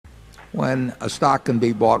When a stock can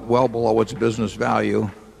be bought well below its business value,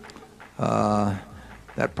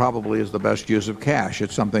 that probably is the best use of cash.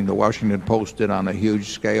 It's something the Washington Post did on a huge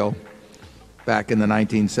scale back in the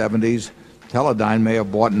 1970s. Teledyne may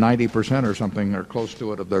have bought 90% or something or close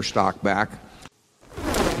to it of their stock back.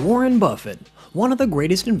 Warren Buffett, one of the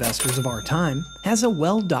greatest investors of our time, has a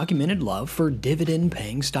well-documented love for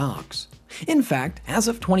dividend-paying stocks. In fact, as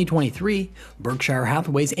of 2023, Berkshire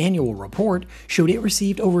Hathaway's annual report showed it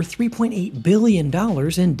received over $3.8 billion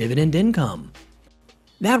in dividend income.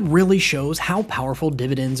 That really shows how powerful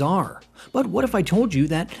dividends are. But what if I told you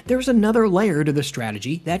that there's another layer to the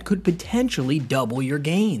strategy that could potentially double your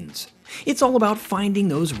gains? It's all about finding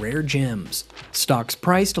those rare gems, stocks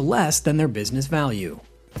priced less than their business value.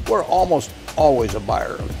 We're almost always a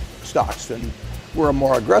buyer of stocks, and we're a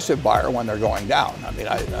more aggressive buyer when they're going down. I mean,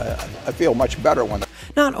 I feel much better when they're...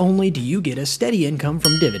 Not only do you get a steady income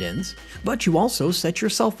from dividends, but you also set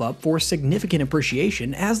yourself up for significant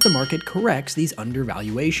appreciation as the market corrects these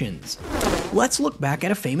undervaluations. Let's look back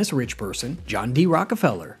at a famous rich person, John D.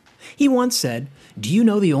 Rockefeller. He once said, "Do you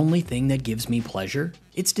know the only thing that gives me pleasure?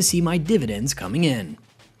 It's to see my dividends coming in."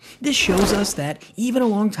 This shows us that even a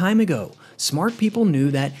long time ago, smart people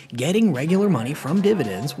knew that getting regular money from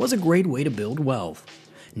dividends was a great way to build wealth.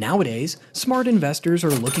 Nowadays, smart investors are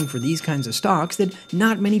looking for these kinds of stocks that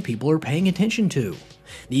not many people are paying attention to.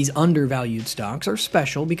 These undervalued stocks are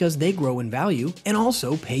special because they grow in value and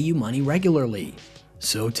also pay you money regularly.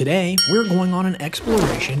 So today, we're going on an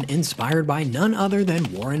exploration inspired by none other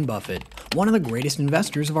than Warren Buffett, one of the greatest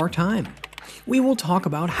investors of our time. We will talk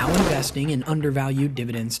about how investing in undervalued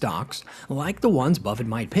dividend stocks, like the ones Buffett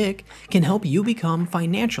might pick, can help you become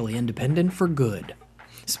financially independent for good.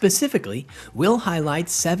 Specifically, we'll highlight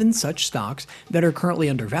 7 such stocks that are currently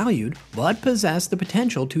undervalued but possess the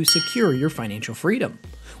potential to secure your financial freedom.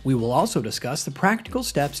 We will also discuss the practical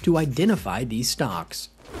steps to identify these stocks.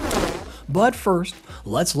 But first,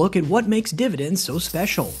 let's look at what makes dividends so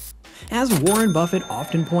special. As Warren Buffett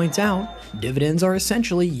often points out, dividends are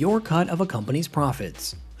essentially your cut of a company's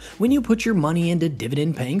profits. When you put your money into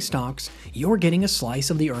dividend-paying stocks, you're getting a slice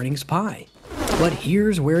of the earnings pie. But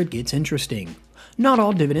here's where it gets interesting. Not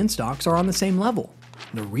all dividend stocks are on the same level.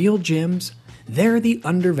 The real gems, they're the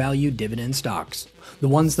undervalued dividend stocks, the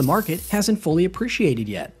ones the market hasn't fully appreciated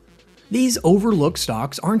yet. These overlooked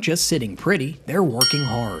stocks aren't just sitting pretty, they're working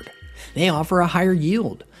hard. They offer a higher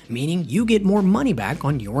yield, meaning you get more money back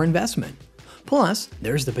on your investment. Plus,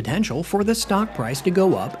 there's the potential for the stock price to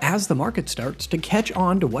go up as the market starts to catch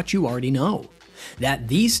on to what you already know, that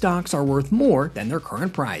these stocks are worth more than their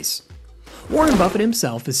current price. Warren Buffett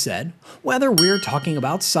himself has said, "Whether we're talking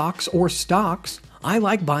about socks or stocks, I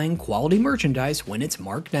like buying quality merchandise when it's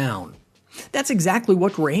marked down." That's exactly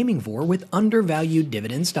what we're aiming for with undervalued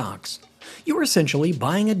dividend stocks. You're essentially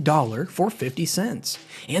buying $1 for 50 cents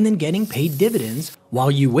and then getting paid dividends while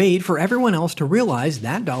you wait for everyone else to realize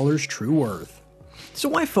that dollar's true worth. So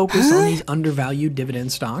why focus on these undervalued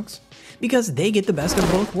dividend stocks? Because they get the best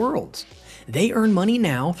of both worlds. They earn money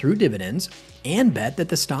now through dividends and bet that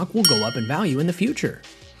the stock will go up in value in the future.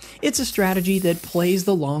 It's a strategy that plays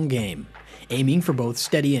the long game, aiming for both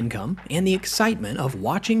steady income and the excitement of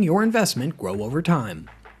watching your investment grow over time.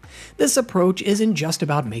 This approach isn't just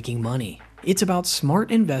about making money. It's about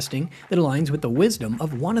smart investing that aligns with the wisdom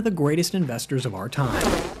of one of the greatest investors of our time.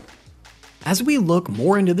 As we look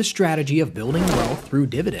more into the strategy of building wealth through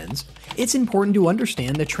dividends, it's important to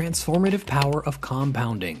understand the transformative power of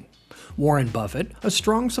compounding. Warren Buffett, a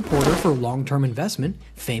strong supporter for long-term investment,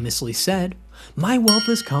 famously said, "My wealth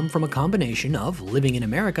has come from a combination of living in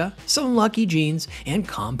America, some lucky genes, and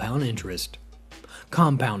compound interest."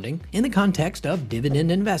 Compounding, in the context of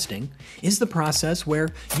dividend investing, is the process where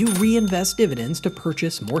you reinvest dividends to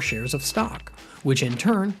purchase more shares of stock, which in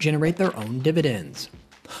turn generate their own dividends.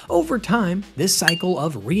 Over time, this cycle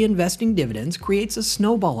of reinvesting dividends creates a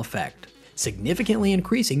snowball effect, significantly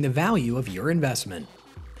increasing the value of your investment.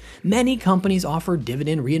 Many companies offer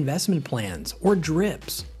dividend reinvestment plans, or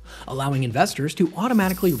DRIPs, allowing investors to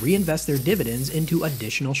automatically reinvest their dividends into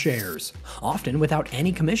additional shares, often without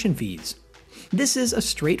any commission fees. This is a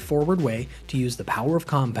straightforward way to use the power of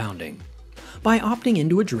compounding. By opting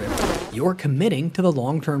into a DRIP, you're committing to the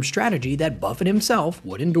long-term strategy that Buffett himself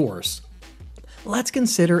would endorse. Let's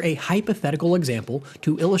consider a hypothetical example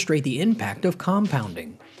to illustrate the impact of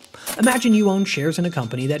compounding. Imagine you own shares in a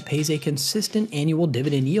company that pays a consistent annual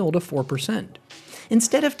dividend yield of 4%.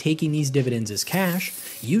 Instead of taking these dividends as cash,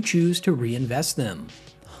 you choose to reinvest them.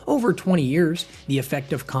 Over 20 years, the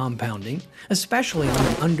effect of compounding, especially on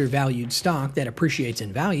an undervalued stock that appreciates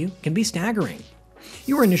in value, can be staggering.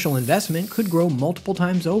 Your initial investment could grow multiple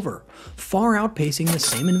times over, far outpacing the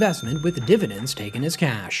same investment with dividends taken as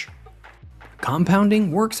cash.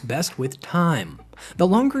 Compounding works best with time. The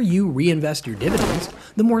longer you reinvest your dividends,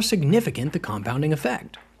 the more significant the compounding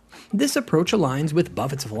effect. This approach aligns with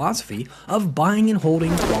Buffett's philosophy of buying and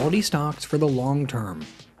holding quality stocks for the long term.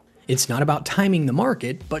 It's not about timing the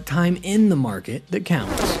market, but time in the market that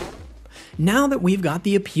counts. Now that we've got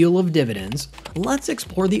the appeal of dividends, let's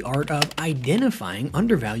explore the art of identifying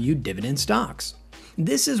undervalued dividend stocks.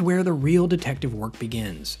 This is where the real detective work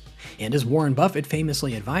begins. And as Warren Buffett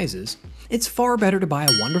famously advises, it's far better to buy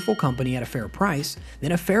a wonderful company at a fair price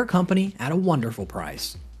than a fair company at a wonderful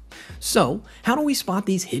price. So, how do we spot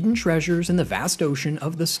these hidden treasures in the vast ocean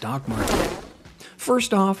of the stock market?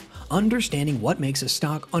 First off, understanding what makes a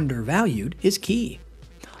stock undervalued is key.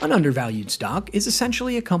 An undervalued stock is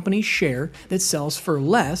essentially a company's share that sells for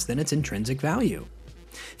less than its intrinsic value.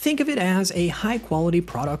 Think of it as a high-quality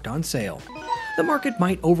product on sale. The market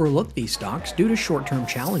might overlook these stocks due to short-term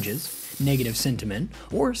challenges, negative sentiment,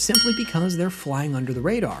 or simply because they're flying under the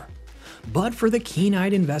radar. But for the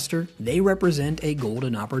keen-eyed investor, they represent a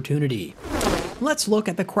golden opportunity. Let's look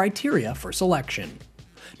at the criteria for selection.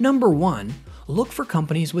 Number 1, look for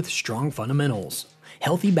companies with strong fundamentals,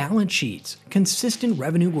 healthy balance sheets, consistent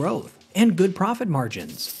revenue growth, and good profit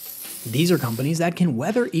margins. These are companies that can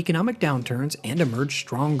weather economic downturns and emerge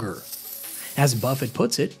stronger. As Buffett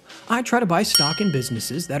puts it, I try to buy stock in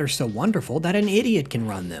businesses that are so wonderful that an idiot can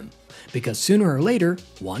run them, because sooner or later,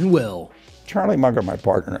 one will. Charlie Munger, my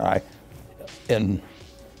partner, and I, in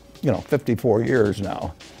 54 years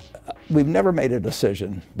now, we've never made a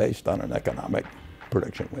decision based on an economic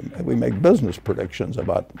prediction. We make business predictions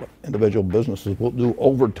about what individual businesses will do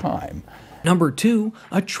over time. Number 2,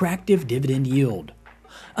 attractive dividend yield.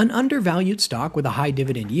 An undervalued stock with a high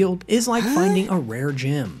dividend yield is like finding a rare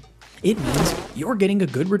gem. It means you're getting a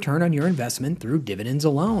good return on your investment through dividends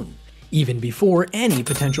alone, even before any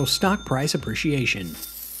potential stock price appreciation.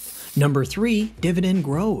 Number 3, dividend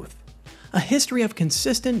growth. A history of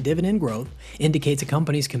consistent dividend growth indicates a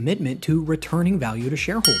company's commitment to returning value to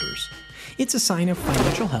shareholders. It's a sign of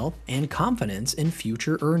financial health and confidence in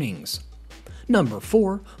future earnings. Number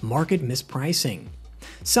 4, market mispricing.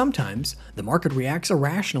 Sometimes the market reacts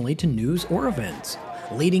irrationally to news or events,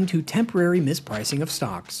 leading to temporary mispricing of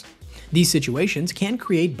stocks. These situations can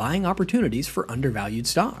create buying opportunities for undervalued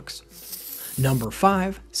stocks. Number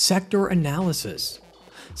 5, sector analysis.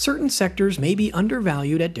 Certain sectors may be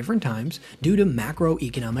undervalued at different times due to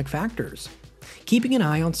macroeconomic factors. Keeping an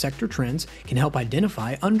eye on sector trends can help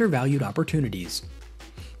identify undervalued opportunities.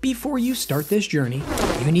 Before you start this journey,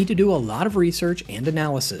 you need to do a lot of research and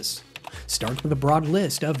analysis. Start with a broad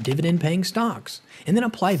list of dividend-paying stocks, and then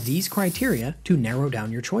apply these criteria to narrow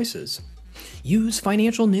down your choices. Use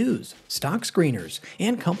financial news, stock screeners,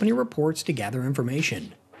 and company reports to gather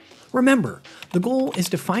information. Remember, the goal is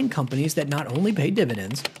to find companies that not only pay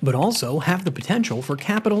dividends, but also have the potential for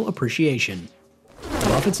capital appreciation.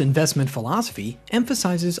 Buffett's investment philosophy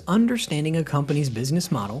emphasizes understanding a company's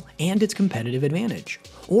business model and its competitive advantage,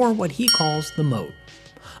 or what he calls the moat.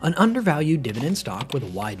 An undervalued dividend stock with a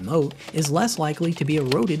wide moat is less likely to be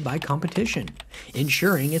eroded by competition,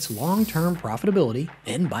 ensuring its long-term profitability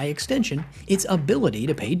and, by extension, its ability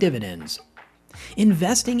to pay dividends.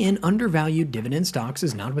 Investing in undervalued dividend stocks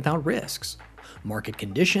is not without risks. Market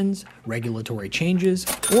conditions, regulatory changes,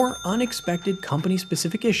 or unexpected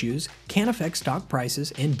company-specific issues can affect stock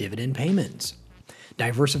prices and dividend payments.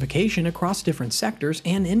 Diversification across different sectors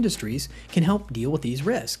and industries can help deal with these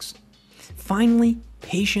risks. Finally,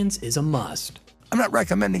 patience is a must. I'm not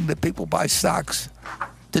recommending that people buy stocks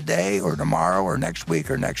today or tomorrow or next week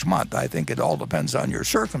or next month. I think it all depends on your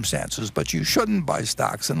circumstances, but you shouldn't buy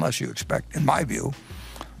stocks unless you expect, in my view,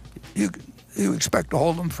 you expect to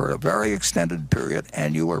hold them for a very extended period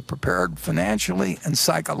and you are prepared financially and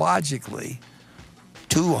psychologically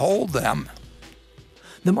to hold them.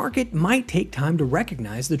 The market might take time to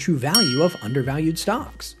recognize the true value of undervalued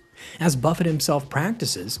stocks. As Buffett himself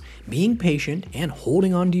practices, being patient and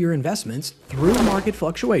holding on to your investments through market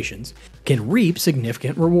fluctuations can reap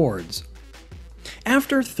significant rewards.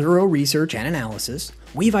 After thorough research and analysis,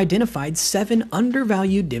 we've identified 7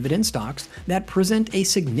 undervalued dividend stocks that present a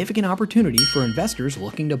significant opportunity for investors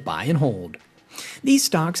looking to buy and hold. These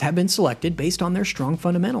stocks have been selected based on their strong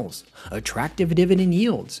fundamentals, attractive dividend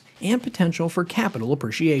yields, and potential for capital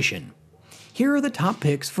appreciation. Here are the top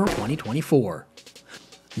picks for 2024.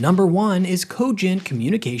 Number 1 is Cogent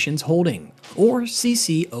Communications Holding, or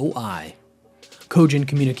CCOI. Cogent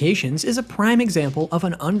Communications is a prime example of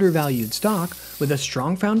an undervalued stock with a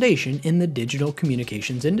strong foundation in the digital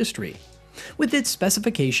communications industry. With its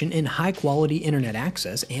specification in high-quality internet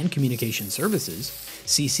access and communication services,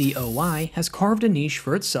 CCOI has carved a niche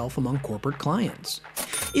for itself among corporate clients.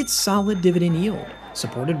 Its solid dividend yield,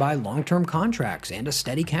 supported by long-term contracts and a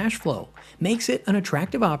steady cash flow, makes it an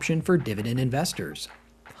attractive option for dividend investors.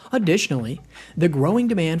 Additionally, the growing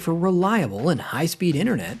demand for reliable and high-speed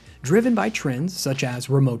internet, driven by trends such as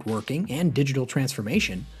remote working and digital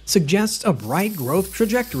transformation, suggests a bright growth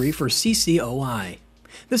trajectory for CCOI.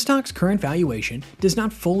 The stock's current valuation does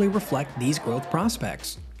not fully reflect these growth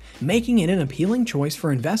prospects, making it an appealing choice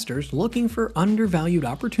for investors looking for undervalued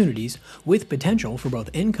opportunities with potential for both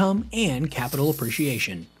income and capital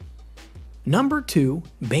appreciation. Number 2.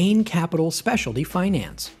 Bain Capital Specialty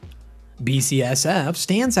Finance. BCSF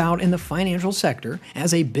stands out in the financial sector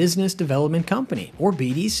as a business development company, or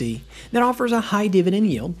BDC, that offers a high dividend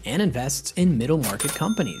yield and invests in middle-market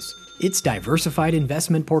companies. Its diversified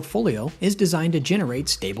investment portfolio is designed to generate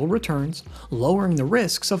stable returns, lowering the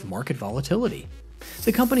risks of market volatility.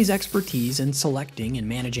 The company's expertise in selecting and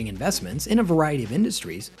managing investments in a variety of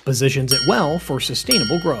industries positions it well for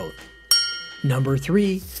sustainable growth. Number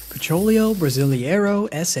 3. Petróleo Brasileiro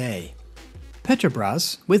S.A.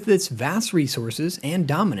 Petrobras, with its vast resources and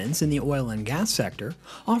dominance in the oil and gas sector,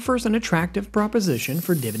 offers an attractive proposition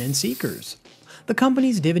for dividend seekers. The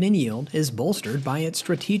company's dividend yield is bolstered by its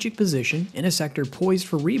strategic position in a sector poised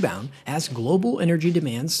for rebound as global energy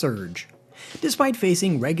demands surge. Despite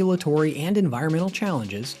facing regulatory and environmental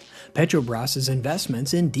challenges, Petrobras's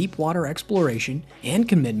investments in deep-water exploration and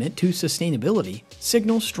commitment to sustainability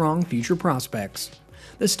signal strong future prospects.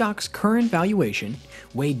 The stock's current valuation,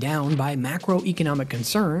 weighed down by macroeconomic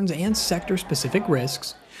concerns and sector-specific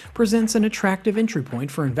risks, presents an attractive entry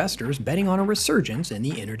point for investors betting on a resurgence in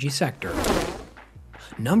the energy sector.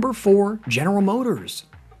 Number 4. General Motors.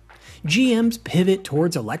 GM's pivot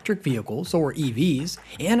towards electric vehicles, or EVs,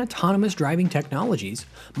 and autonomous driving technologies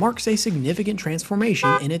marks a significant transformation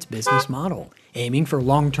in its business model, aiming for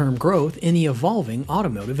long-term growth in the evolving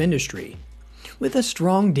automotive industry. With a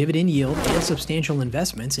strong dividend yield and substantial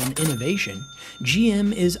investments in innovation,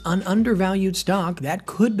 GM is an undervalued stock that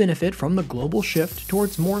could benefit from the global shift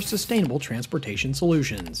towards more sustainable transportation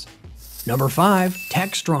solutions. Number 5.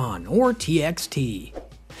 Textron, or TXT.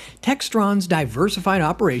 Textron's diversified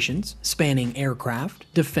operations, spanning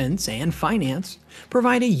aircraft, defense, and finance,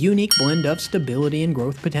 provide a unique blend of stability and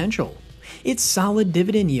growth potential. Its solid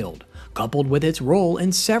dividend yield, coupled with its role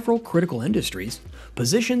in several critical industries,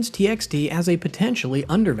 positions TXT as a potentially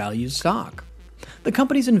undervalued stock. The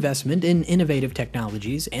company's investment in innovative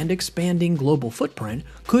technologies and expanding global footprint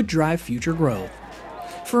could drive future growth.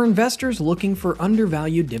 For investors looking for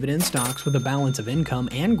undervalued dividend stocks with a balance of income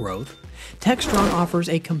and growth, Textron offers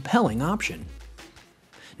a compelling option.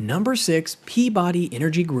 Number 6. Peabody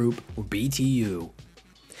Energy Group, or BTU.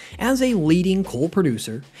 As a leading coal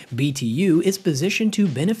producer, BTU is positioned to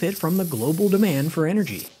benefit from the global demand for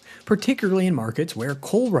energy, particularly in markets where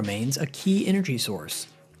coal remains a key energy source.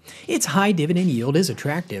 Its high dividend yield is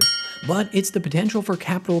attractive, but it's the potential for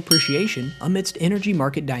capital appreciation amidst energy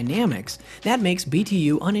market dynamics that makes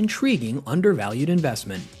BTU an intriguing, undervalued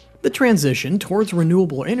investment. The transition towards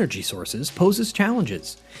renewable energy sources poses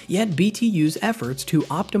challenges, yet BTU's efforts to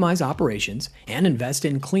optimize operations and invest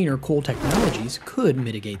in cleaner coal technologies could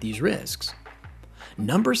mitigate these risks.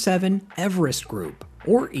 Number 7. Everest Group,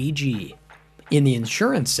 or EG. In the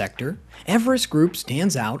insurance sector, Everest Group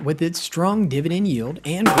stands out with its strong dividend yield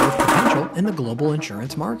and growth potential in the global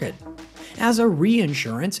insurance market. As a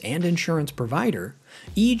reinsurance and insurance provider,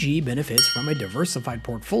 EG benefits from a diversified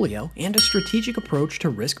portfolio and a strategic approach to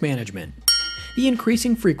risk management. The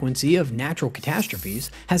increasing frequency of natural catastrophes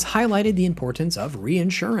has highlighted the importance of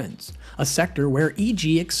reinsurance, a sector where EG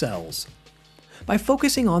excels. By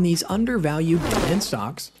focusing on these undervalued dividend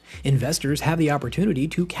stocks, investors have the opportunity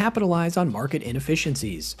to capitalize on market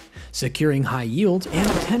inefficiencies, securing high yields and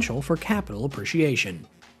potential for capital appreciation.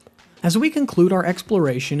 As we conclude our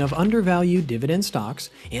exploration of undervalued dividend stocks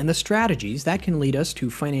and the strategies that can lead us to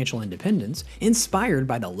financial independence inspired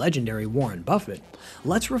by the legendary Warren Buffett,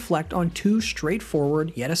 let's reflect on 2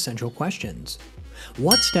 straightforward yet essential questions.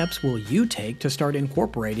 What steps will you take to start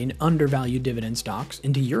incorporating undervalued dividend stocks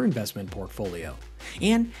into your investment portfolio?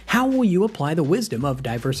 And how will you apply the wisdom of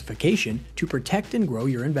diversification to protect and grow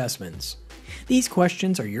your investments? These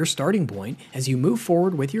questions are your starting point as you move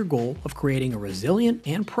forward with your goal of creating a resilient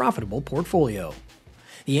and profitable portfolio.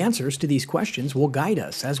 The answers to these questions will guide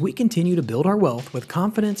us as we continue to build our wealth with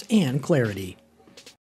confidence and clarity.